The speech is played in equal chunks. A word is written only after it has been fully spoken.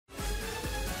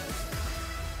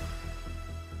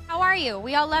are you?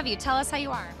 We all love you. Tell us how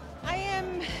you are. I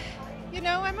am,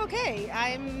 I'm okay.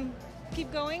 I'm keep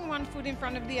going, one foot in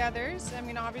front of the others. I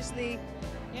mean, obviously,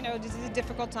 this is a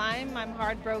difficult time. I'm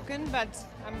heartbroken, but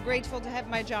I'm grateful to have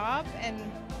my job and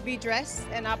be dressed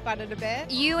and up out of the bed.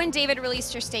 You and David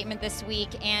released your statement this week,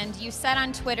 and you said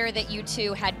on Twitter that you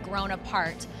two had grown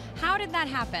apart. How did that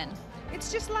happen?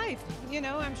 It's just life,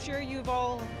 I'm sure you've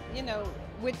all,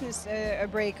 witnessed a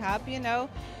breakup,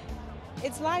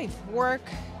 It's life, work,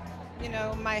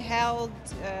 my health,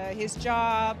 his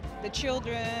job, the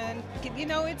children.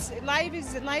 Life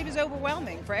is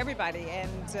overwhelming for everybody,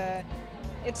 and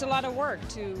it's a lot of work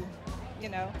to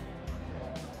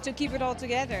keep it all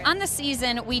together. On the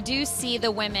season, we do see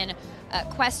the women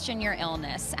question your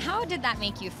illness. How did that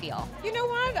make you feel? You know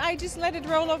what? I just let it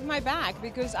roll off my back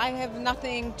because I have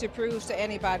nothing to prove to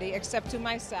anybody except to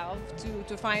myself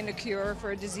to find a cure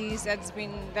for a disease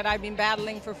that I've been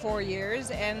battling for 4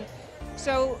 years. And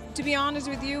so, to be honest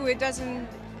with you, it doesn't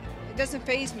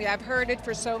faze me. I've heard it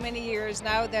for so many years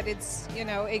now that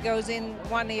it goes in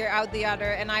one ear, out the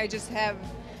other, and I just have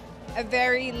a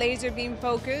very laser beam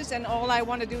focus, and all I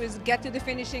want to do is get to the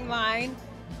finishing line,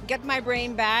 get my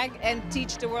brain back, and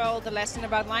teach the world a lesson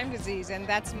about Lyme disease, and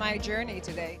that's my journey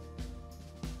today.